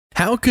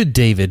How could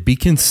David be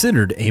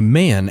considered a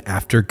man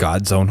after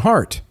God's own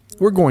heart?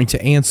 We're going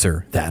to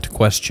answer that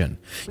question.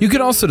 You can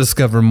also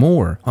discover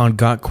more on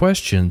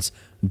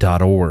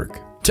GotQuestions.org.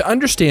 To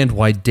understand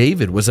why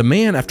David was a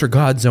man after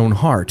God's own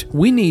heart,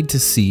 we need to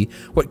see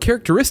what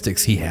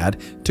characteristics he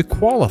had to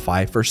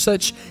qualify for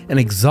such an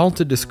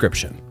exalted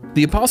description.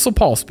 The Apostle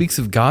Paul speaks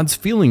of God's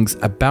feelings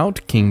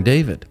about King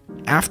David.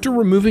 After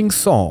removing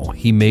Saul,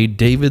 he made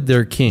David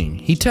their king.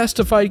 He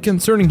testified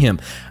concerning him,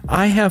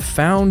 "I have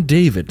found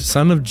David,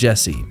 son of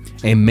Jesse,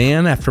 a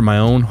man after my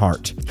own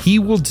heart. He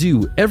will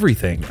do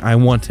everything I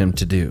want him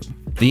to do."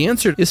 The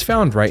answer is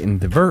found right in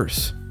the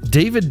verse.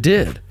 David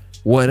did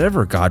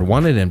whatever God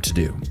wanted him to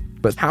do.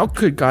 But how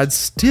could God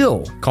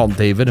still call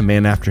David a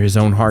man after his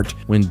own heart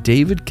when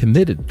David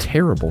committed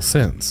terrible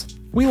sins?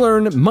 We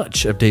learn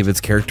much of David's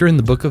character in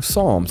the book of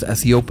Psalms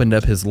as he opened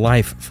up his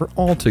life for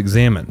all to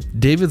examine.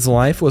 David's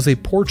life was a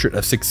portrait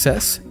of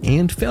success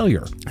and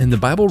failure, and the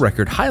Bible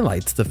record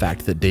highlights the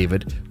fact that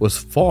David was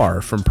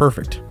far from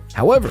perfect.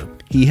 However,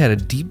 he had a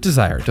deep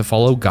desire to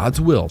follow God's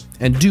will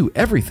and do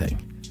everything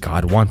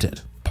God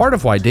wanted. Part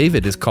of why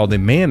David is called a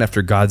man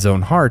after God's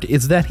own heart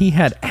is that he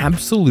had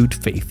absolute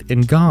faith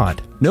in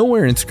God.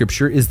 Nowhere in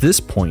Scripture is this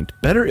point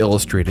better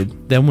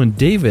illustrated than when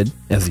David,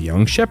 as a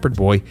young shepherd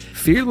boy,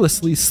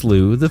 fearlessly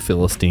slew the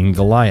Philistine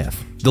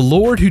Goliath. "The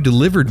Lord who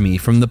delivered me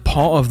from the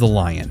paw of the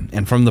lion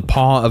and from the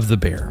paw of the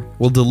bear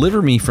will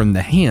deliver me from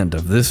the hand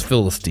of this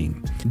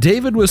Philistine."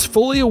 David was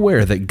fully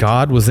aware that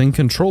God was in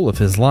control of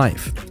his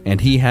life,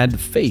 and he had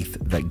faith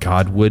that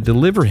God would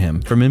deliver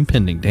him from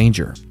impending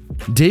danger.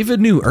 David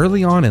knew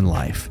early on in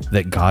life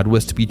that God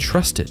was to be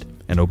trusted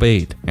and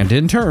obeyed, and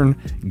in turn,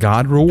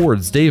 God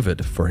rewards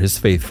David for his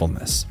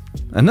faithfulness.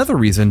 Another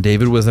reason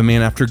David was a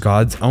man after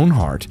God's own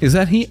heart is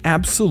that he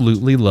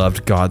absolutely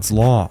loved God's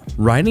law.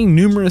 Writing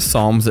numerous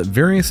psalms at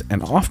various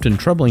and often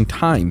troubling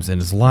times in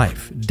his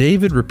life,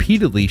 David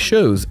repeatedly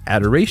shows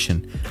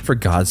adoration for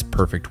God's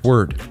perfect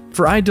word.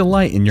 "For I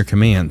delight in your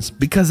commands,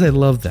 because I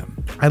love them.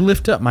 I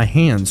lift up my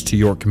hands to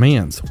your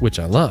commands, which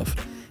I love,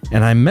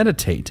 and I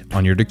meditate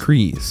on your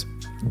decrees."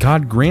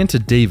 God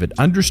granted David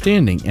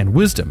understanding and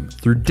wisdom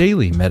through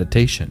daily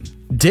meditation.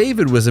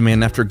 David was a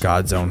man after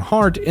God's own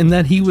heart in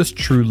that he was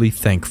truly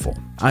thankful.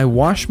 "I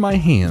wash my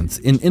hands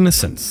in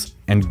innocence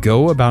and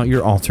go about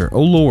your altar,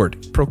 O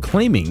Lord,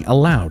 proclaiming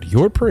aloud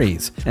your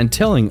praise and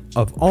telling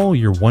of all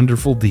your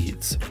wonderful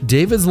deeds."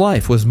 David's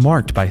life was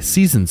marked by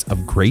seasons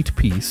of great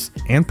peace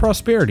and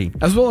prosperity,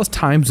 as well as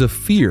times of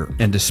fear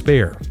and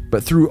despair.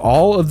 But through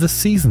all of the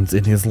seasons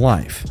in his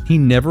life, he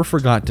never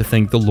forgot to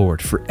thank the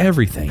Lord for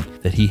everything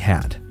that he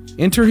had.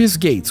 Enter his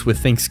gates with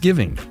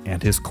thanksgiving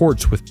and his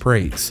courts with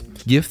praise.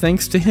 Give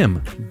thanks to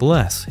him,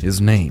 bless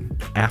his name.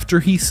 After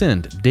he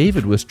sinned,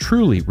 David was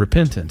truly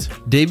repentant.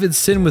 David's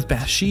sin with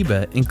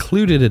Bathsheba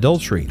included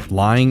adultery,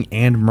 lying,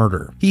 and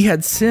murder. He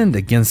had sinned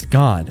against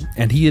God,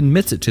 and he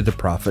admits it to the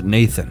prophet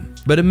Nathan.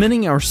 But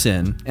admitting our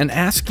sin and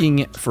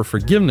asking for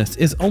forgiveness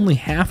is only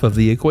half of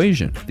the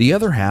equation. The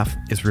other half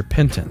is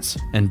repentance,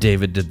 and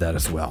David did that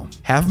as well.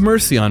 "Have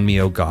mercy on me,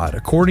 O God,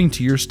 according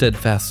to your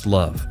steadfast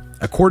love.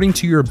 According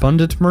to your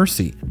abundant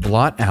mercy,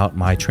 blot out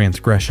my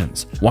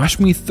transgressions. Wash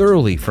me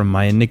thoroughly from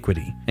my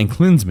iniquity, and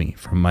cleanse me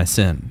from my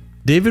sin."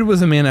 David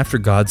was a man after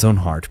God's own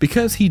heart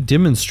because he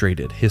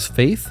demonstrated his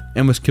faith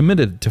and was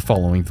committed to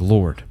following the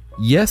Lord.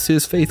 Yes,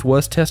 his faith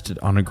was tested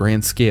on a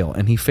grand scale,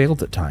 and he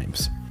failed at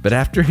times. But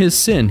after his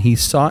sin, he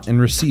sought and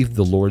received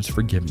the Lord's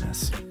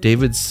forgiveness.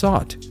 David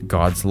sought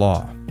God's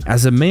law.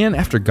 As a man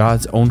after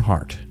God's own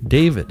heart,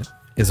 David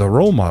is a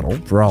role model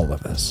for all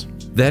of us.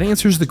 That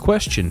answers the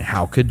question,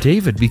 how could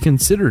David be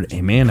considered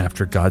a man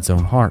after God's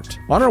own heart?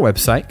 On our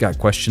website,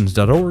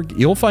 GotQuestions.org,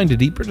 you'll find a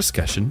deeper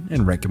discussion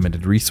and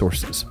recommended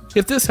resources.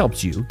 If this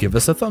helps you, give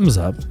us a thumbs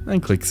up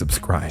and click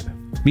subscribe.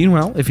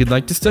 Meanwhile, if you'd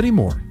like to study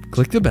more,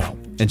 click the bell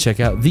and check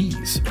out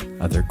these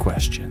other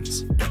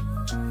questions.